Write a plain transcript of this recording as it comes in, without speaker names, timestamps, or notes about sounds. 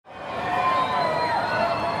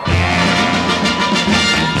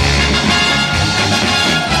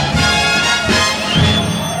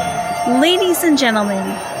and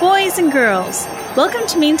gentlemen, boys and girls, welcome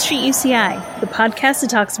to Main Street UCI, the podcast that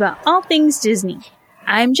talks about all things Disney.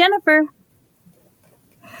 I'm Jennifer.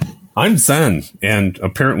 I'm Zen, and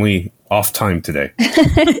apparently off time today.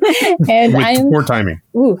 And with poor timing.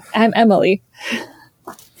 I'm Emily.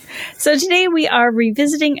 So today we are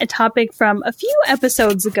revisiting a topic from a few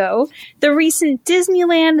episodes ago, the recent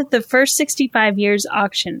Disneyland The First 65 Years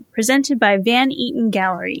auction, presented by Van Eaton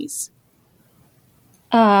Galleries.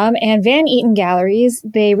 And Van Eaton Galleries,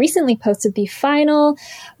 they recently posted the final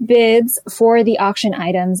bids for the auction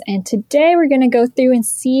items. And today we're going to go through and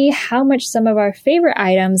see how much some of our favorite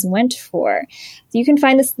items went for. So you can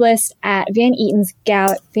find this list at Van Eaton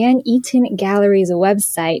Galleries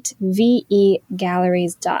website,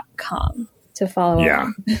 vegalleries.com, to follow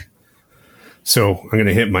along. So I'm going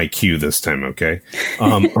to hit my cue this time, okay?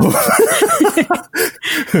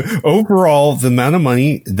 Overall, the amount of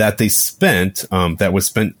money that they spent, that was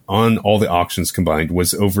spent on all the auctions combined,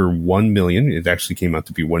 was over $1 million. It actually came out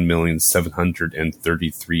to be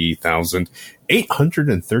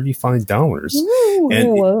 $1,733,835.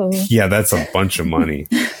 Whoa. Yeah, that's a bunch of money.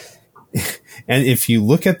 And if you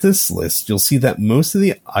look at this list, you'll see that most of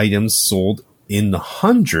the items sold in the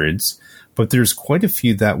hundreds, but there's quite a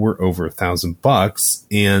few that were over $1,000,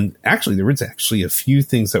 and actually there was actually a few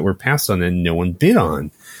things that were passed on and no one bid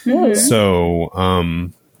on. Mm-hmm. So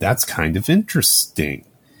that's kind of interesting.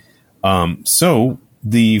 So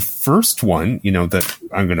the first one, that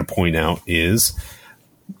I'm going to point out is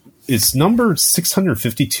it's number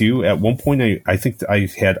 652. At one point, I think I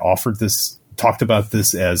had talked about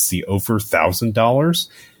this as the over $1,000.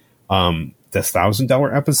 The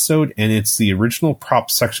 $1,000 episode, and it's the original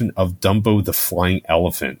prop section of Dumbo the Flying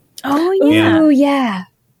Elephant. Oh, yeah. Oh, yeah.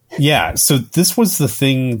 Yeah, so this was the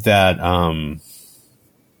thing that, how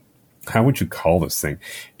would you call this thing?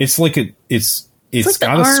 It's like it's like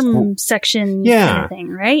got the a arm section kind of thing,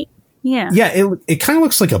 right? Yeah. Yeah, it kind of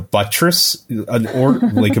looks like a buttress,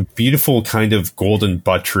 like a beautiful kind of golden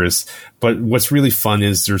buttress. But what's really fun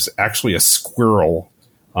is there's actually a squirrel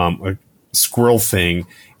thing,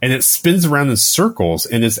 and it spins around in circles,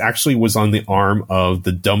 and it actually was on the arm of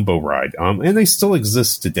the Dumbo ride. And they still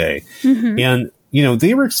exist today. Mm-hmm. And,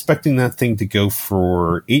 they were expecting that thing to go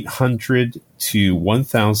for $800 to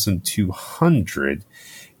 $1,200.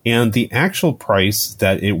 And the actual price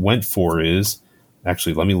that it went for is,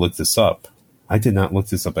 actually, let me look this up. I did not look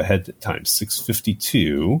this up ahead of time.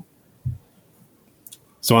 $652.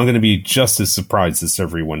 So I'm going to be just as surprised as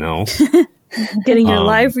everyone else. Getting your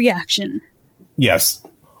live reaction. Yes.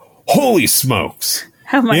 Holy smokes.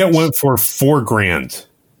 How much? It went for $4,000.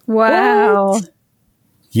 Wow. What?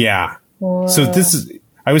 Yeah. Whoa. So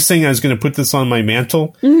I was saying I was going to put this on my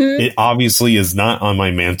mantle. Mm-hmm. It obviously is not on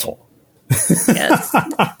my mantle. Yes.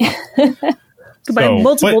 Could buy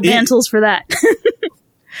multiple mantles for that.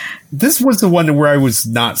 This was the one where I was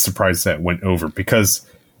not surprised that went over, because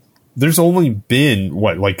there's only been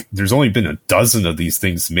a dozen of these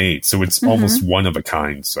things made. So it's almost one of a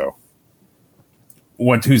kind. So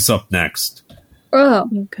who's up next? Oh,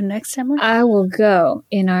 you go next, Emily? I will go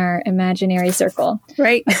in our imaginary circle.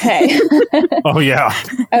 Right. Okay. Oh, yeah.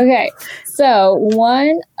 Okay. So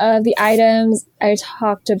one of the items I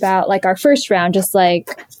talked about, like our first round, just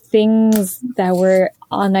like things that were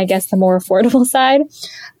on, I guess, the more affordable side,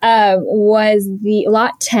 was the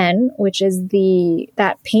lot 10, which is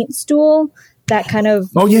that paint stool that kind of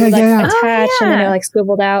attached and then they're like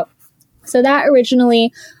swiveled out. So that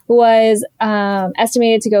originally was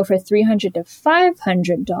estimated to go for $300 to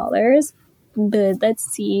 $500, but let's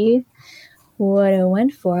see what it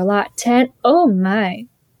went for. Lot 10. Oh my!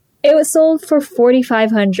 It was sold for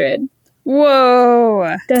 $4,500.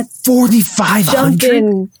 Whoa! That's $4,500.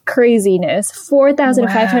 jumping craziness.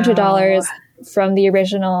 $4,500 from the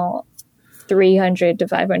original $300 to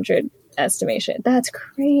 $500 estimation. That's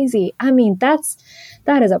crazy. I mean, that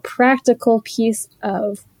is a practical piece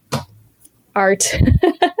of art.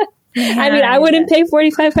 I mean, I wouldn't pay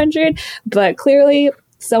 $4,500, but clearly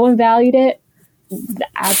someone valued it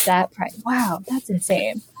at that price. Wow, that's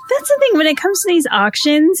insane. That's the thing. When it comes to these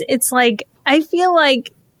auctions, it's like, I feel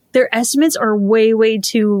like their estimates are way, way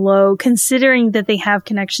too low, considering that they have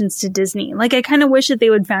connections to Disney. Like, I kind of wish that they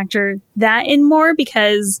would factor that in more,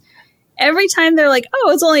 because every time they're like,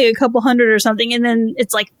 oh, it's only a couple hundred or something, and then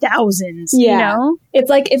it's like thousands, It's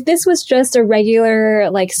like, if this was just a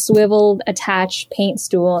regular, like, swiveled, attached paint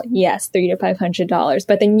stool, yes, $300 to $500.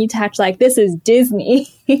 But then you attach, like, this is Disney.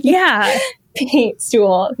 Yeah. Paint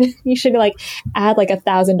stool. You should, like, add, like,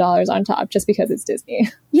 $1,000 on top just because it's Disney.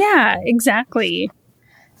 Yeah, exactly.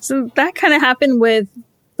 So that kind of happened with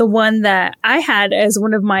the one that I had as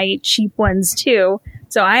one of my cheap ones, too.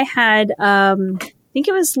 So I had, I think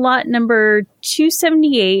it was lot number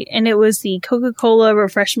 278, and it was the Coca-Cola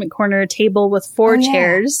refreshment corner table with 4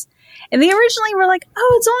 chairs. And they originally were like,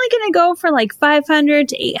 oh, it's only going to go for like $500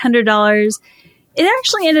 to $800. It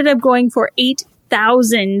actually ended up going for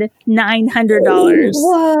 $8,900.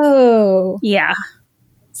 Whoa. Yeah.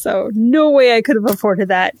 So no way I could have afforded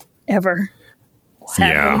that ever.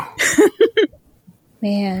 Sadly. Yeah.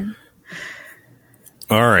 Man.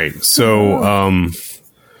 All right. So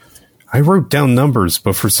I wrote down numbers,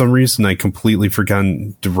 but for some reason I completely forgot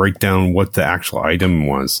to write down what the actual item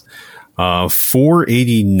was.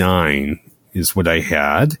 489 is what I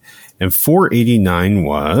had. And 489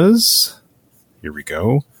 was, here we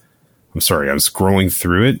go. I'm sorry, I was scrolling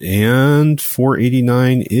through it, and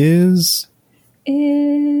 489 is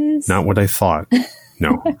not what I thought.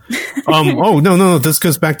 No. No. This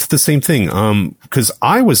goes back to the same thing. Because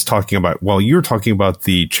I was talking about, well, you were talking about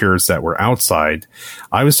the chairs that were outside.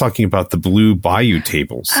 I was talking about the Blue Bayou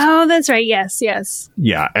tables. Oh, that's right. Yes.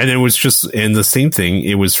 Yeah. And it was and the same thing.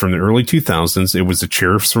 It was from the early 2000s. It was a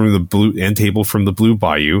chair from the Blue and table from the Blue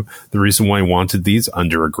Bayou. The reason why I wanted these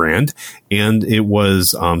under $1,000. And it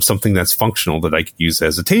was something that's functional that I could use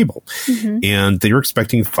as a table. Mm-hmm. And they were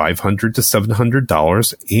expecting $500 to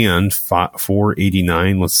 $700 and $489.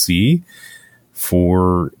 Let's see.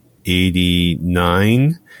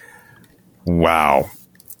 $489. Wow.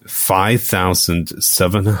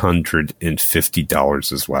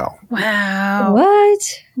 $5,750 as well. Wow. What? Oh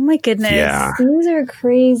my goodness. Yeah. These are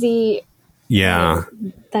crazy. Yeah.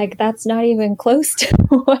 Like, that's not even close to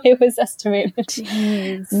what it was estimated.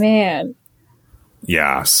 Jeez. Man.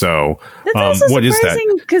 Yeah. So, that's also what is that?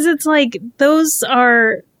 Because it's like, those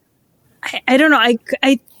are, I don't know. I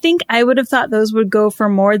think I would have thought those would go for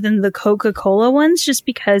more than the Coca-Cola ones just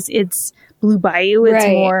because it's Blue Bayou. It's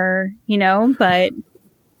more, but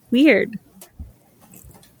weird.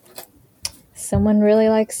 Someone really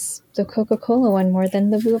likes the Coca-Cola one more than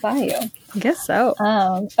the Blue Bayou. I guess so.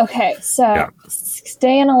 Okay. So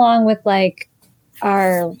staying along with like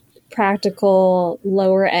our practical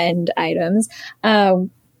lower end items,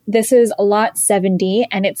 this is lot 70,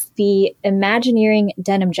 and it's the Imagineering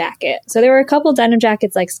denim jacket. So there were a couple denim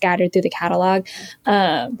jackets like scattered through the catalog,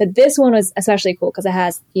 but this one was especially cool because it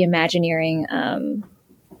has the Imagineering,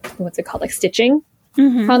 what's it called, like stitching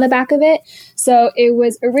on the back of it. So it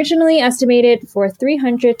was originally estimated for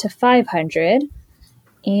 $300 to $500,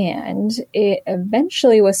 and it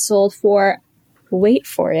eventually was sold for, wait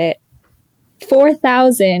for it,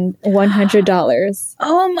 $4,100.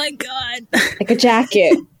 Oh my God. Like a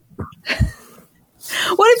jacket.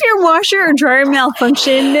 What if your washer or dryer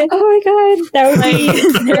malfunctioned? Oh my God. That would be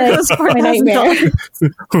my nightmare.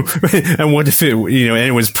 And what if it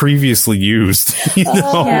was previously used?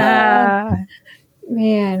 Yeah.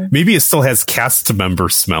 Man. Maybe it still has cast member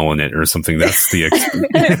smell in it or something. That's the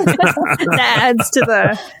that adds to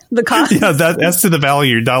the cost. Yeah, that adds to the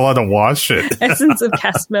value. You're not allowed to wash it. Essence of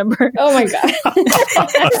cast member. Oh my God.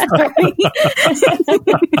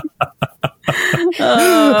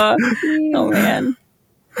 Oh man.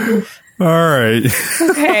 All right.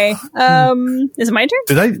 Okay. Is it my turn?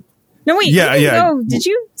 Did I? No, wait. Yeah. Oh, did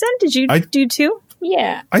you, Zen? Did you do 2?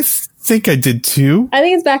 Yeah. I think I did too. I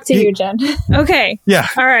think it's back to you, Jen. Okay. Yeah.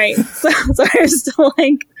 All right. So I was still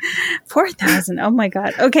like 4,000. Oh my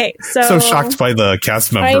God. Okay. So shocked by the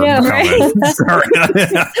cast member. I know, comment.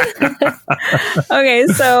 Okay.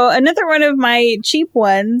 So another one of my cheap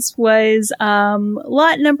ones was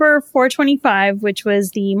lot number 425, which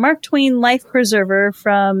was the Mark Twain Life Preserver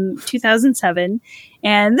from 2007.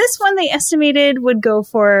 And this one they estimated would go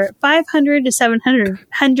for $500 to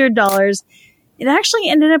 $700. It actually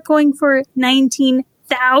ended up going for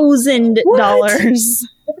 $19,000. Oh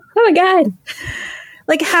my God.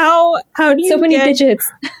 Like how do you so many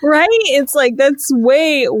digits? Right? It's like, that's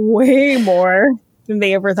way, way more than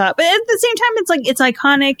they ever thought. But at the same time, it's like, it's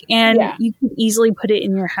iconic and you can easily put it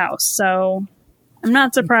in your house. So I'm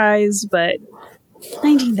not surprised, but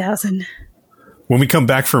 19,000. When we come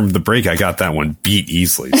back from the break, I got that one beat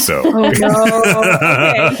easily. So, oh no.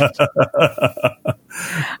 Okay.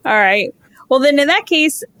 All right. Well, then in that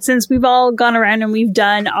case, since we've all gone around and we've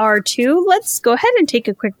done our 2, let's go ahead and take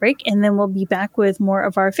a quick break, and then we'll be back with more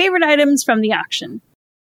of our favorite items from the auction.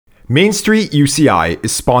 Main Street UCI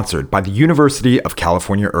is sponsored by the University of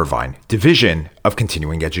California, Irvine, Division of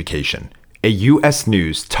Continuing Education, a U.S.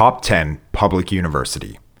 News Top 10 public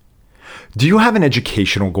university. Do you have an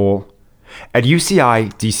educational goal? At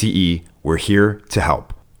UCI DCE, we're here to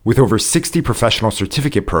help. With over 60 professional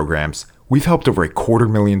certificate programs, we've helped over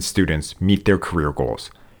 250,000 students meet their career goals,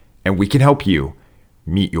 and we can help you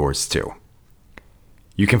meet yours too.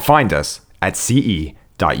 You can find us at ce.uci.edu.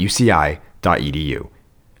 www.uci.edu.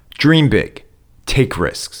 Dream big, take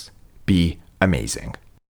risks, be amazing.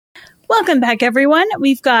 Welcome back, everyone.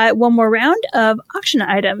 We've got one more round of auction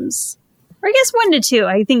items. Or I guess 1 to 2,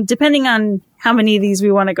 I think, depending on how many of these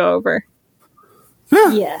we want to go over.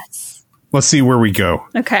 Yes. Let's see where we go.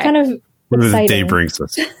 Okay. Kind of Where the exciting. day brings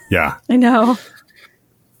us. Yeah. I know.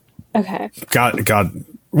 Okay. God.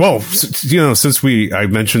 Well, since I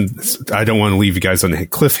mentioned, I don't want to leave you guys on a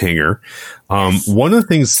cliffhanger. One of the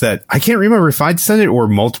things that I can't remember if I said it or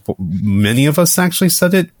many of us actually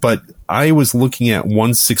said it, but I was looking at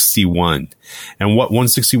 161, and what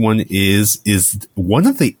 161 is one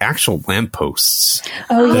of the lampposts lampposts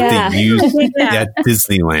that they use at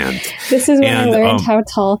Disneyland. This is when I learned how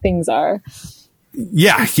tall things are.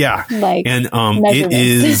 Yeah. Like, and it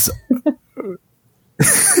is.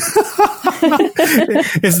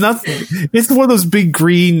 It's one of those big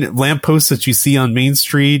green lampposts that you see on Main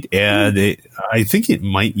Street, and I think it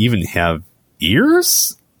might even have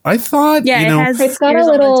ears. I thought, yeah, it's got a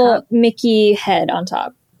little Mickey head on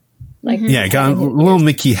top. It got a little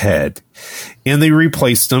Mickey head, and they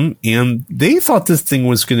replaced them, and they thought this thing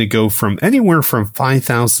was going to go from anywhere from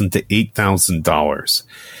 $5,000 to $8,000.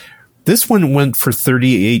 This one went for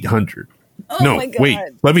 $3,800. Oh no, my God. wait,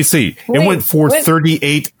 let me see. It went for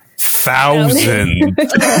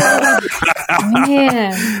 $38,000.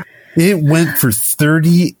 Man. It went for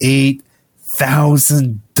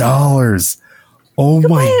 $38,000. Oh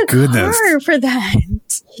my goodness! Car for that.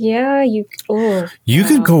 Yeah, you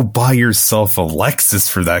could go buy yourself a Lexus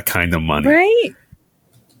for that kind of money, right?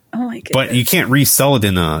 Oh my goodness! But you can't resell it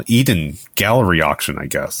in a Eden Gallery auction, I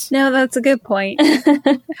guess. No, that's a good point. I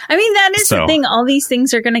mean, that is the thing. All these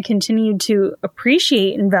things are going to continue to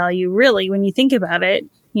appreciate in value, really, when you think about it.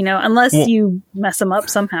 Unless you mess them up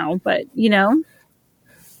somehow. But Yeah.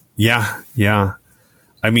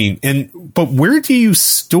 I mean, but where do you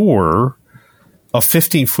store a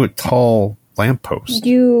 15-foot tall lamppost?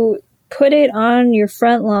 You put it on your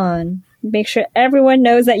front lawn. Make sure everyone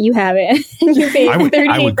knows that you have it. You pay I would go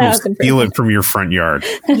 $38,000 steal it from your front yard.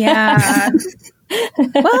 Yeah.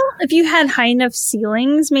 Well, if you had high enough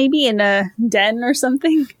ceilings, maybe in a den or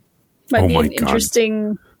something, might be an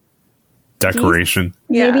interesting decoration.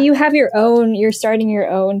 Yeah. Maybe you have you're starting your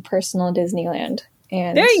own personal Disneyland.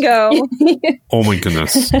 And there you go. Oh my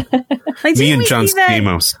goodness. Like, Me and John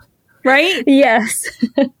Stamos. Right? Yes.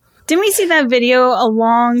 Didn't we see that video a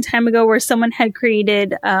long time ago where someone had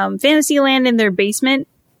created Fantasyland in their basement?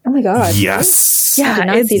 Oh my God. Yes.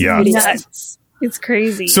 Yeah, it's nuts. It's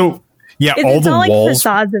crazy. So, yeah, it's all like walls.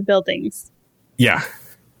 Facades of buildings. Yeah.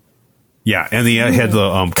 Yeah, and they had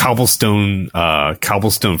the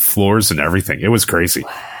cobblestone floors and everything. It was crazy.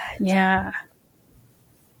 Yeah.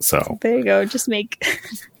 So there you go. Just make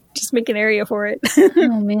an area for it.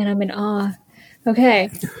 Oh man, I'm in awe. Okay,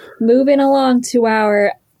 moving along to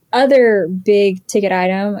our other big ticket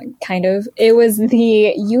item, kind of. It was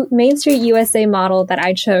the Main Street USA model that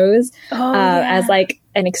I chose as like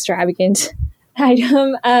an extravagant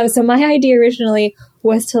item. So my idea originally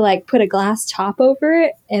was to like put a glass top over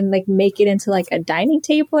it and like make it into like a dining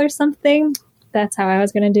table or something. That's how I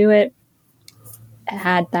was going to do it.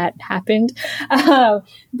 Had that happened.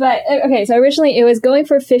 But okay, so originally it was going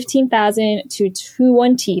for $15,000 to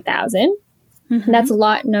 $20,000. Mm-hmm. That's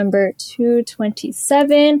lot number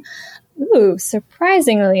 227. Ooh,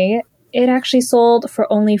 surprisingly, it actually sold for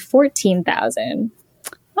only $14,000.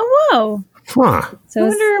 Oh, whoa. Huh. So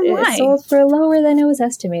it sold for lower than it was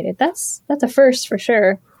estimated. That's a first for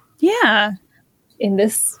sure. Yeah. In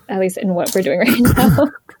this, at least in what we're doing right now.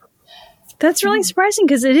 That's really surprising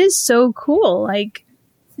because it is so cool. Like,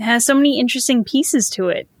 it has so many interesting pieces to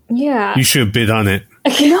it. Yeah. You should have bid on it.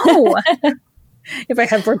 No. If I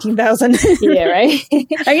had 14,000. Yeah, right? I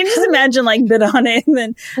can just imagine like bid on it and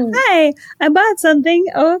then, hi, I bought something.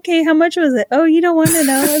 Oh, okay, how much was it? Oh, you don't want to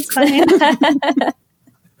know. It's fine.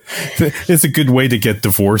 It's a good way to get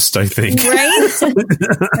divorced, I think. Right?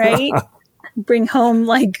 Right? Bring home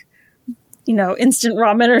like, instant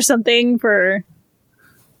ramen or something for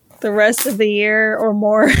the rest of the year or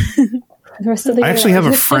more. The rest of the I year. actually have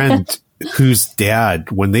a friend whose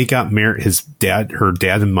dad, when they got married, her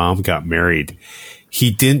dad and mom got married.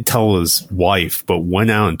 He didn't tell his wife, but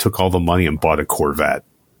went out and took all the money and bought a Corvette.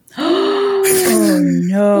 Oh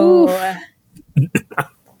no.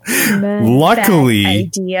 Luckily,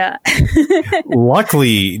 idea.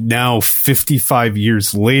 luckily, now 55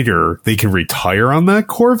 years later, they can retire on that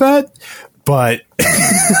Corvette. But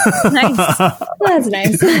Nice. That's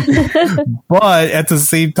nice. but at the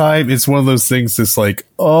same time, it's one of those things that's like,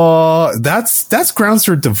 oh, that's grounds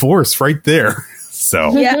for divorce right there.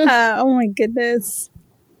 So Yeah. Oh my goodness.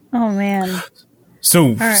 Oh man.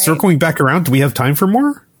 So right. circling back around, do we have time for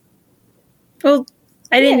more? Well,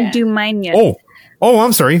 I Yeah. didn't do mine yet. Oh,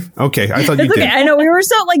 I'm sorry. Okay, I thought you It's okay. did. I know we were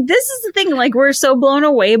so like, this is the thing. Like, we're so blown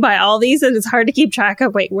away by all these that it's hard to keep track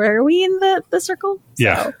of. Wait, where are we in the circle?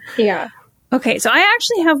 Yeah. So, Yeah. okay. So I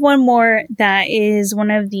actually have one more that is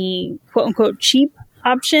one of the quote unquote cheap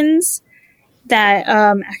options that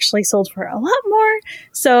actually sold for a lot more.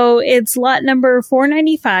 So it's lot number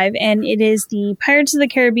 495, and it is the Pirates of the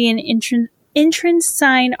Caribbean entrance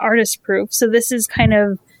sign artist proof. So this is kind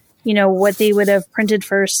of, you know, what they would have printed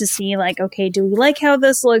first to see, like, okay, do we like how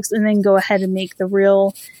this looks? And then go ahead and make the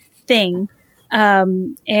real thing.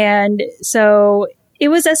 And so it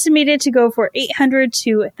was estimated to go for $800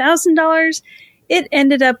 to $1,000. It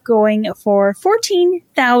ended up going for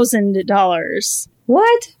 $14,000.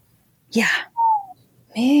 What? Yeah.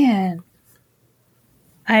 Man.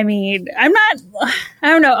 I mean, I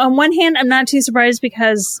don't know. On one hand, I'm not too surprised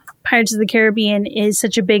because Pirates of the Caribbean is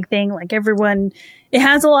such a big thing. Like, everyone, it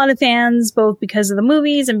has a lot of fans, both because of the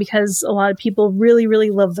movies and because a lot of people really,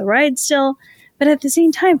 really love the ride still. But at the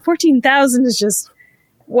same time, 14,000 is just,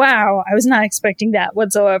 wow. I was not expecting that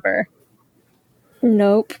whatsoever.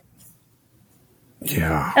 Nope.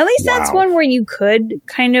 Yeah. At least that's Wow. one where you could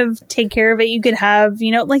kind of take care of it. You could have,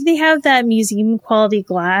 you know, like they have that museum quality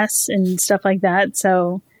glass and stuff like that.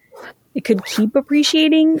 So it could keep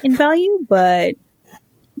appreciating in value, but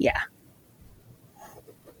yeah.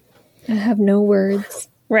 I have no words.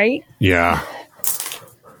 Right? Yeah.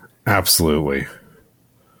 Absolutely.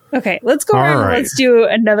 Okay, let's go All around and right. let's do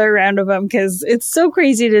another round of them because it's so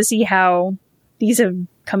crazy to see how these have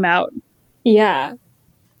come out. Yeah.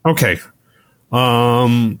 Okay.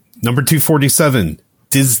 Number 247,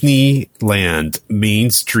 Disneyland Main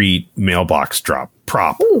Street mailbox drop.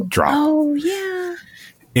 Oh, yeah.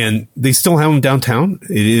 And they still have them downtown.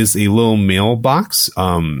 It is a little mailbox.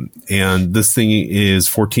 And this thing is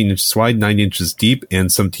 14 inches wide, 9 inches deep, and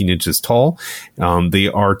 17 inches tall. They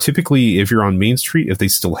are typically, if you're on Main Street, if they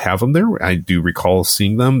still have them there, I do recall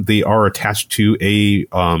seeing them. They are attached to a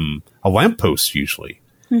lamppost usually,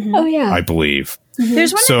 Oh, yeah. I believe.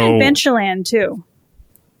 There's one So- in Adventureland, too.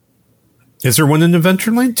 Is there one in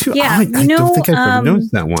Adventureland too? Yeah, I you know, don't think I've ever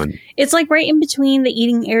noticed that one. It's like right in between the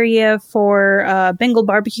eating area for Bengal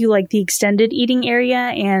barbecue, like the extended eating area,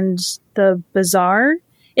 and the bazaar.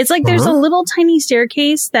 It's like there's a little tiny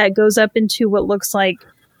staircase that goes up into what looks like,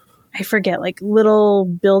 I forget, like little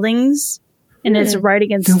buildings, and it's right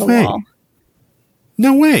against No the way. wall.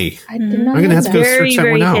 No way. I did not I'm gonna know have to that. go Very, search that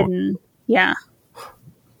very one out. hidden. Yeah.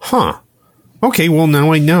 Huh. Okay, well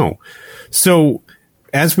now I know. So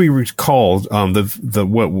as we recalled, the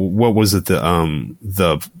what was it? The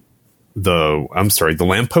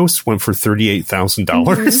lamppost went for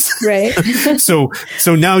 $38,000. Right. So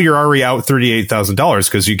now you're already out $38,000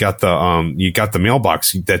 because you got the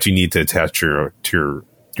mailbox that you need to attach to your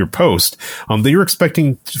post. They were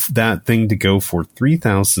expecting that thing to go for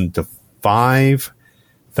 $3,000 to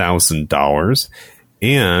 $5,000,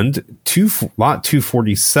 and lot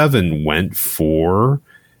 247 went for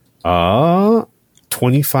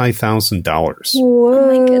 $25,000. Whoa.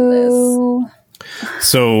 my goodness.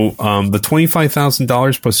 So the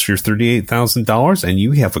 $25,000 plus your $38,000, and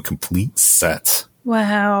you have a complete set.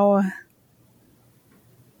 Wow.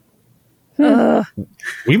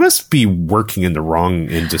 We must be working in the wrong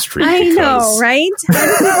industry. I know, because- right? How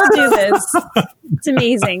do people do this? It's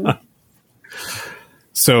amazing.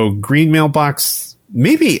 So green mailbox.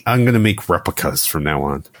 Maybe I'm going to make replicas from now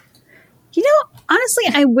on. You know, honestly,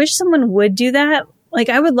 I wish someone would do that. Like,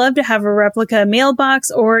 I would love to have a replica mailbox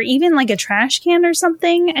or even like a trash can or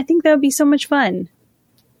something. I think that would be so much fun.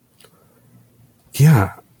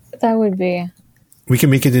 Yeah, That would be. we can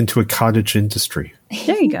make it into a cottage industry.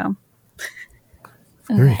 There you go.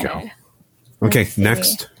 There you go. Okay,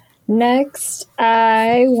 next. Next,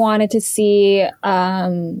 I wanted to see.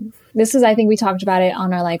 This is, I think we talked about it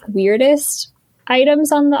on our like weirdest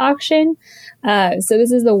items on the auction. So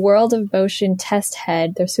this is the World of Motion test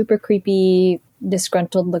head. They're super creepy,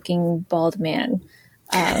 disgruntled looking bald man.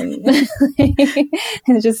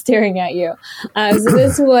 Just staring at you. So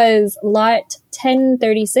this was lot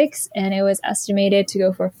 1036 and it was estimated to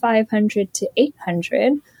go for 500 to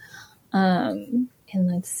 800. And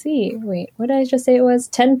let's see. Wait, what did I just say it was?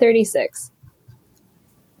 1036.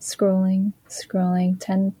 Scrolling.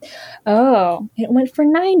 10. Oh, it went for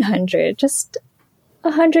 900. Just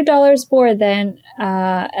 $100 more than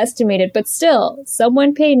estimated. But still,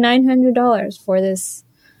 someone paid $900 for this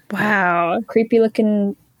Wow. creepy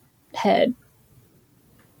looking head.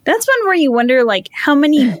 That's one where you wonder, like, how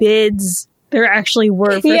many bids there actually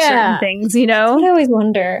were for Yeah. certain things, you I know? always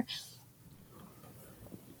wonder.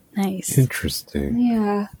 Nice. Interesting.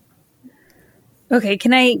 Yeah. Okay,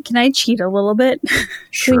 can I cheat a little bit?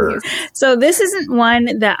 Sure. So this isn't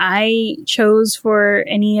one that I chose for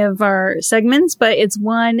any of our segments, but it's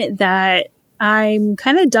one that I'm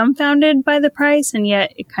kind of dumbfounded by the price, and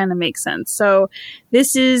yet it kind of makes sense. So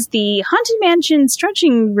this is the Haunted Mansion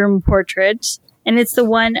stretching room portrait, and it's the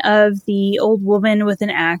one of the old woman with an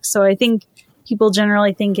axe. So I think people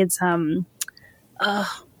generally think it's oh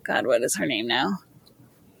God, what is her name now?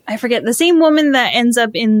 I forget. The same woman that ends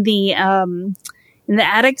up in the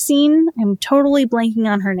attic scene. I'm totally blanking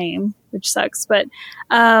on her name, which sucks. But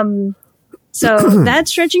so that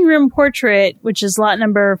stretching room portrait, which is lot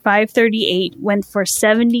number 538, went for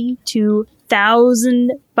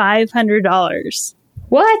 $72,500.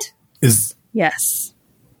 What? Yes.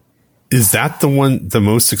 Is that the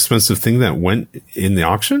most expensive thing that went in the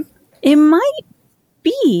auction? It might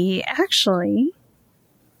be, actually.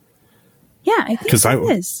 Yeah, I think it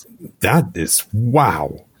is. That is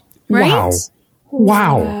wow. Right?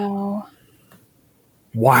 Wow.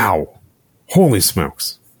 Wow. Holy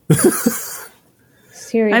smokes.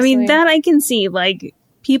 Seriously. I mean, that I can see. Like,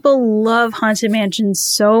 people love Haunted Mansion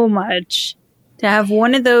so much. To have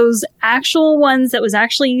one of those actual ones that was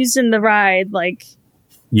actually used in the ride, like...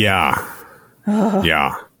 Yeah.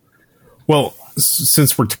 Yeah. Well,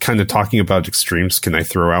 since we're kind of talking about extremes, can I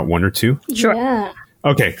throw out one or two? Sure. Yeah.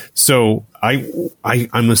 Okay, so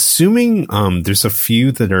I'm assuming there's a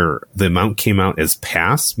few that are the amount came out as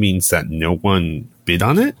pass, means that no one bid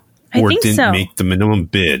on it or didn't make the minimum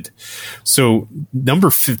bid. So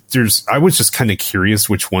I was just kind of curious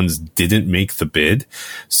which ones didn't make the bid.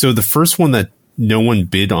 So the first one that no one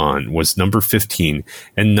bid on was number 15,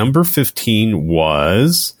 and number 15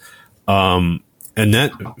 was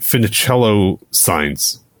Annette Funicello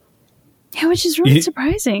signs. Yeah, which is really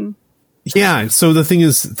surprising. Yeah, so the thing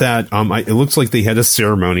is that it looks like they had a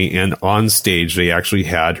ceremony, and on stage they actually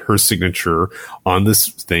had her signature on this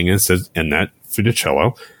thing, and it says Annette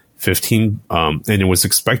Funicello, 15, and it was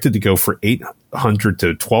expected to go for $800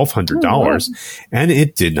 to $1,200, and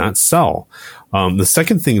it did not sell. The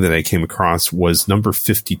second thing that I came across was number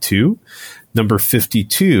 52. Number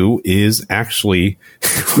 52 is actually,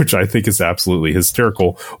 which I think is absolutely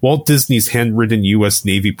hysterical, Walt Disney's handwritten U.S.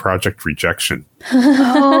 Navy project rejection.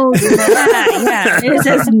 Oh, yeah. It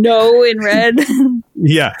says no in red.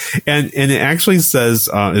 Yeah, and it actually says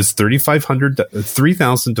it's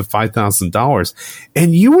 $3,500 to $5,000,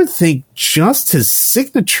 and you would think just his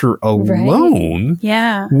signature alone,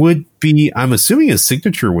 would be. I'm assuming his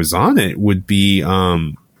signature was on it. Would be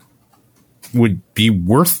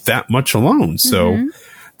worth that much alone. So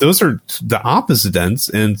those are the opposite ends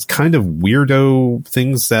and kind of weirdo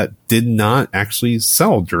things that did not actually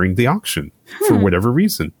sell during the auction for whatever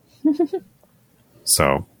reason.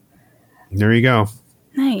 So there you go.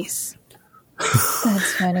 Nice.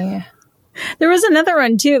 That's funny. There was another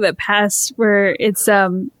one too that passed where it's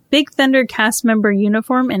Big Thunder cast member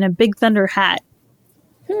uniform and a Big Thunder hat,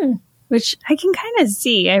 which I can kind of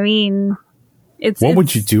see. I mean, what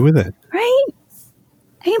would you do with it? Right?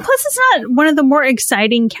 I mean, plus it's not one of the more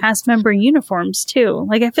exciting cast member uniforms too.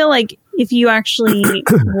 Like, I feel like if you actually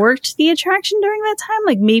worked the attraction during that time,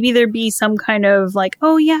 like maybe there'd be some kind of like,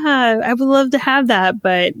 oh yeah, I would love to have that,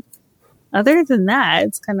 but other than that,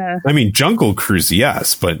 it's kind of... I mean, Jungle Cruise,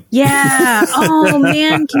 yes, but... Yeah. Oh,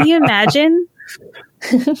 man. Can you imagine?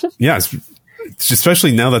 Yes.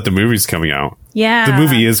 Especially now that the movie's coming out. Yeah. The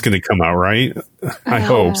movie is going to come out, right? I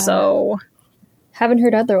hope. So. Haven't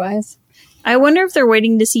heard otherwise. I wonder if they're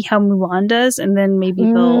waiting to see how Mulan does, and then maybe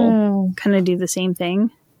they'll kind of do the same thing.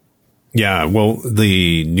 Yeah, well,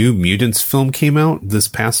 the New Mutants film came out this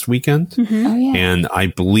past weekend. Mm-hmm. Oh, yeah. And I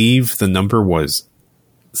believe the number was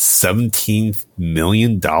 $17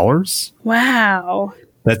 million. Wow.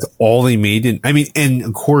 That's all they made. And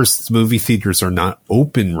of course, movie theaters are not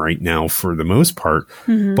open right now for the most part,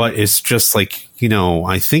 but it's just like,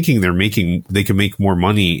 I'm thinking they could make more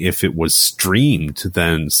money if it was streamed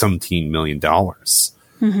than $17 million.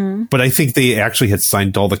 But I think they actually had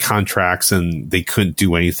signed all the contracts and they couldn't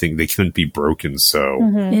do anything. They couldn't be broken. So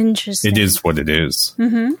Interesting. It is what it is.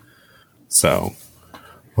 So,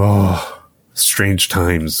 strange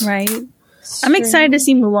times. Right. I'm excited to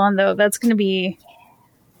see Mulan, though. That's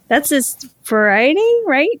this Friday,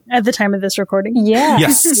 right? At the time of this recording. Yeah.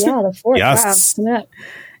 Yes. Yeah, the 4th. Yes. Wow.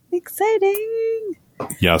 Exciting.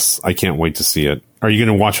 Yes, I can't wait to see it. Are you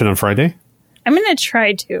going to watch it on Friday? I'm going to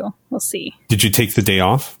try to. We'll see. Did you take the day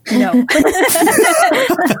off? No.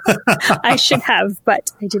 I should have,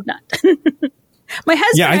 but I did not. My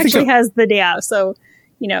husband actually has the day off, so,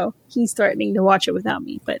 he's threatening to watch it without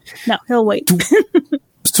me, but no, he'll wait.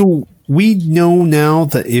 So we know now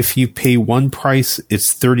that if you pay one price,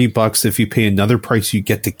 it's $30. If you pay another price, you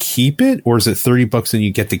get to keep it, or is it $30 and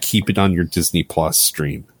you get to keep it on your Disney Plus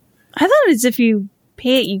stream? I thought it's if you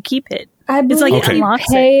pay it, you keep it. I believe It's like Okay. it unlocks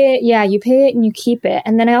it. pay it. Yeah, you pay it and you keep it.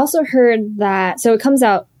 And then I also heard that, so it comes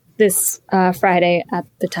out this Friday at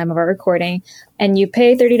the time of our recording, and you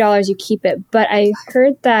pay $30, you keep it. But I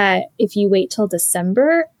heard that if you wait till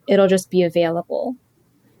December, it'll just be available.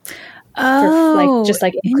 Oh, Just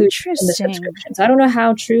included in the interesting. subscription. So I don't know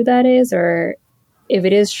how true that is, or if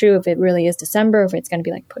it is true, if it really is December, if it's going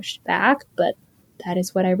to be pushed back. But that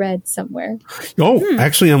is what I read somewhere. Oh,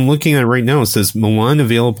 actually, I'm looking at it right now. It says Mulan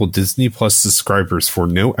available Disney Plus subscribers for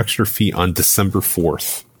no extra fee on December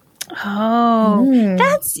 4th. Oh,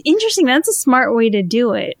 that's interesting. That's a smart way to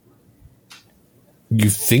do it. You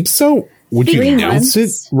think so? Would you 3 announce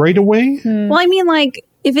months? it right away? Well, I mean,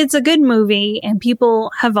 if it's a good movie and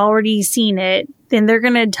people have already seen it, then they're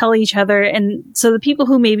going to tell each other. And so the people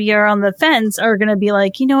who maybe are on the fence are going to be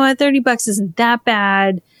like, you know what, $30 isn't that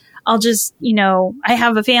bad. I'll just, I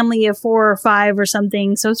have a family of 4 or 5 or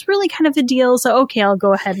something. So it's really kind of a deal. So, okay, I'll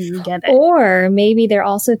go ahead and get it. Or maybe they're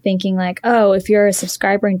also thinking oh, if you're a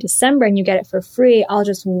subscriber in December and you get it for free, I'll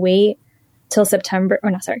just wait till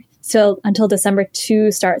until December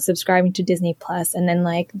to start subscribing to Disney Plus. And then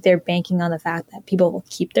they're banking on the fact that people will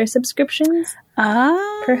keep their subscriptions.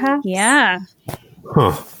 Perhaps. Yeah.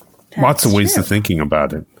 Huh. Lots of ways true. of thinking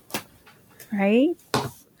about it. Right?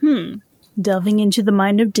 Delving into the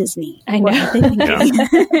mind of Disney. I What know. are they thinking? Yeah.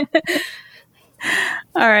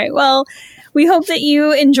 All right. Well, we hope that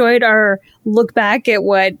you enjoyed our look back at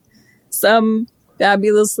what some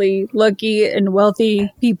fabulously lucky and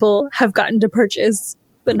wealthy people have gotten to purchase,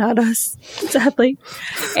 but not us, sadly.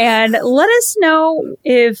 And let us know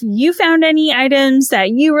if you found any items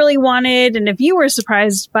that you really wanted and if you were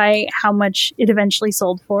surprised by how much it eventually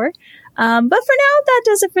sold for. But for now, that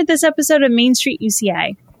does it for this episode of Main Street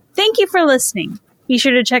UCI. Thank you for listening. Be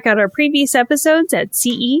sure to check out our previous episodes at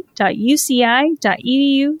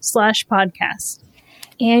ce.uci.edu/podcast.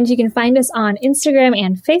 And you can find us on Instagram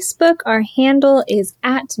and Facebook. Our handle is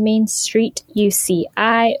at Main Street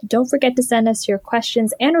UCI. Don't forget to send us your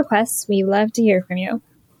questions and requests. We love to hear from you.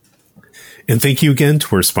 And thank you again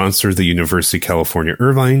to our sponsor, the University of California,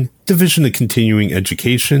 Irvine, Division of Continuing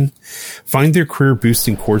Education. Find their career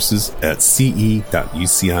boosting courses at ce.uci.edu.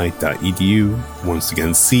 Once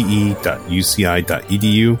again, ce.uci.edu.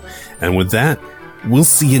 And with that, we'll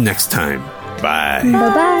see you next time. Bye.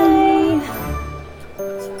 Bye-bye.